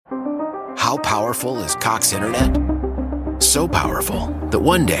How powerful is Cox Internet? So powerful that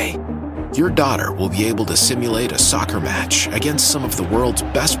one day, your daughter will be able to simulate a soccer match against some of the world's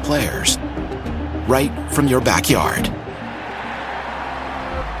best players right from your backyard.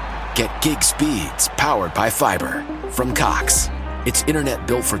 Get gig speeds powered by fiber from Cox. It's internet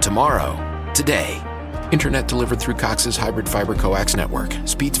built for tomorrow, today. Internet delivered through Cox's hybrid fiber coax network.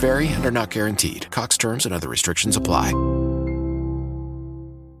 Speeds vary and are not guaranteed. Cox terms and other restrictions apply.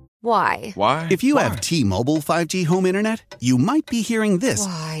 Why? If you have T-Mobile 5G home internet, you might be hearing this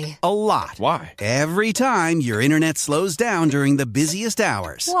Why? a lot. Why? Every time your internet slows down during the busiest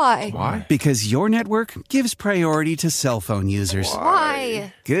hours. Why? Because your network gives priority to cell phone users.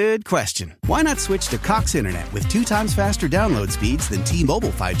 Why? Good question. Why not switch to Cox Internet with 2 times faster download speeds than T-Mobile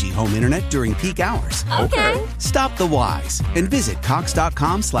 5G home internet during peak hours? Okay. Stop the whys and visit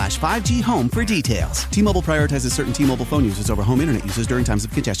cox.com/5G home for details. T-Mobile prioritizes certain T-Mobile phone users over home internet users during times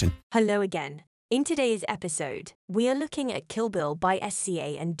of congestion. Hello again. In today's episode, we are looking at Kill Bill by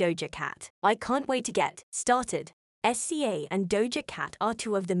SZA and Doja Cat. I can't wait to get started. SZA and Doja Cat are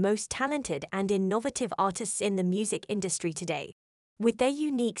two of the most talented and innovative artists in the music industry today. With their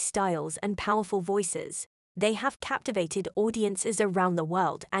unique styles and powerful voices, they have captivated audiences around the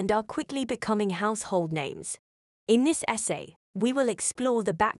world and are quickly becoming household names. In this essay, we will explore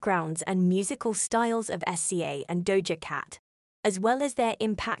the backgrounds and musical styles of SZA and Doja Cat, as well as their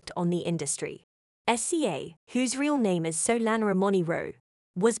impact on the industry. SZA, whose real name is Solanra Moniro,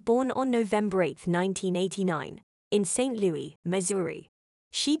 was born on November 8, 1989, in St. Louis, Missouri.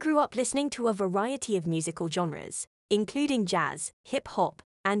 She grew up listening to a variety of musical genres, including jazz, hip-hop,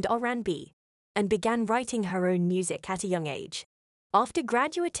 and R&B, and began writing her own music at a young age. After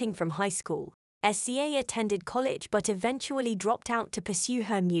graduating from high school, SZA attended college but eventually dropped out to pursue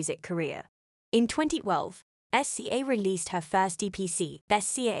her music career. In 2012, SZA released her first EPC,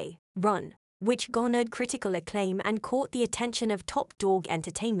 SZA, Run, which garnered critical acclaim and caught the attention of Top Dog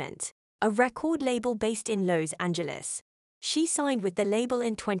Entertainment, a record label based in Los Angeles. She signed with the label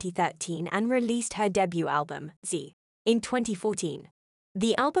in 2013 and released her debut album, Z, in 2014.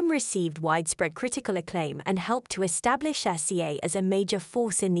 The album received widespread critical acclaim and helped to establish SZA as a major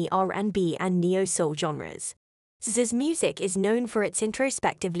force in the R&B and neo-soul genres. SZA's music is known for its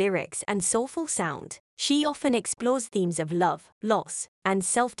introspective lyrics and soulful sound. She often explores themes of love, loss, and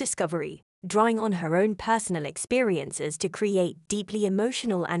self-discovery, drawing on her own personal experiences to create deeply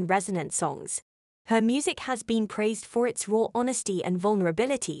emotional and resonant songs. Her music has been praised for its raw honesty and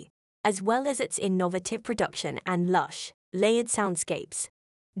vulnerability, as well as its innovative production and lush, layered soundscapes.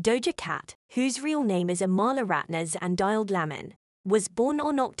 Doja Cat, whose real name is Amala Ratnaz and Dialed Lamin, was born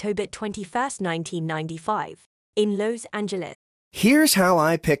on October 21, 1995, in Los Angeles. Here's how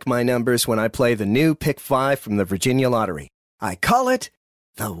I pick my numbers when I play the new Pick 5 from the Virginia Lottery. I call it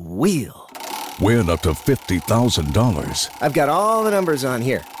the Wheel. Win up to $50,000. I've got all the numbers on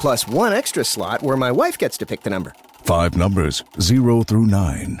here, plus one extra slot where my wife gets to pick the number. 5 numbers, 0 through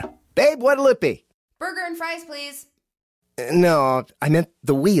 9. Babe, what'll it be? Burger and fries, please. No, I meant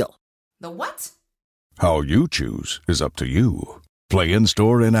the Wheel. The what? How you choose is up to you. Play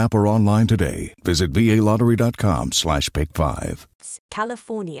in-store, in-app, or online today. Visit VALottery.com/pick5.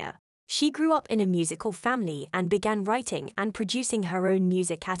 California. She grew up in a musical family and began writing and producing her own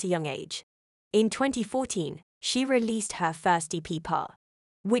music at a young age. In 2014, she released her first EP, Pa,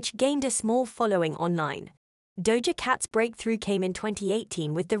 which gained a small following online. Doja Cat's breakthrough came in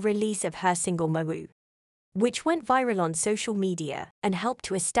 2018 with the release of her single Mawu, which went viral on social media and helped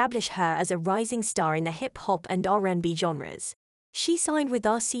to establish her as a rising star in the hip-hop and R&B genres. She signed with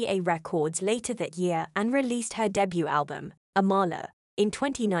RCA Records later that year and released her debut album, Amala, in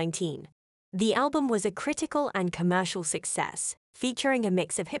 2019. The album was a critical and commercial success, featuring a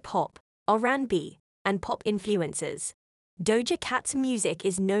mix of hip-hop, R&B, and pop influences. Doja Cat's music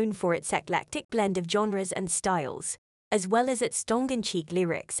is known for its eclectic blend of genres and styles, as well as its tongue-in-cheek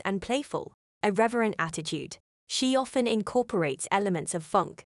lyrics and playful, irreverent attitude. She often incorporates elements of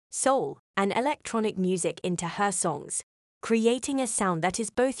funk, soul, and electronic music into her songs, creating a sound that is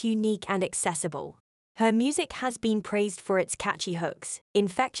both unique and accessible. Her music has been praised for its catchy hooks,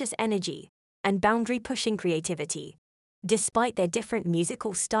 infectious energy, and boundary-pushing creativity. Despite their different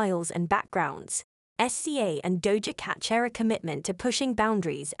musical styles and backgrounds, SZA and Doja Cat share a commitment to pushing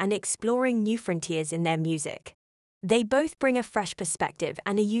boundaries and exploring new frontiers in their music. They both bring a fresh perspective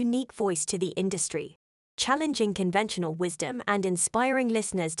and a unique voice to the industry, challenging conventional wisdom and inspiring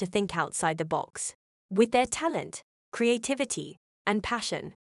listeners to think outside the box. With their talent, creativity, and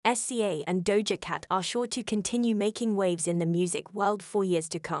passion, SZA and Doja Cat are sure to continue making waves in the music world for years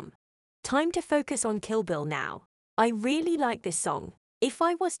to come. Time to focus on Kill Bill now. I really like this song. If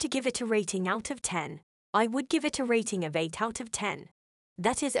I was to give it a rating out of 10, I would give it a rating of 8 out of 10.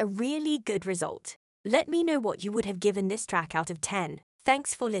 That is a really good result. Let me know what you would have given this track out of 10.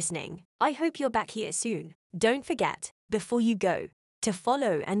 Thanks for listening. I hope you're back here soon. Don't forget, before you go, to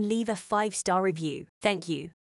follow and leave a 5-star review. Thank you.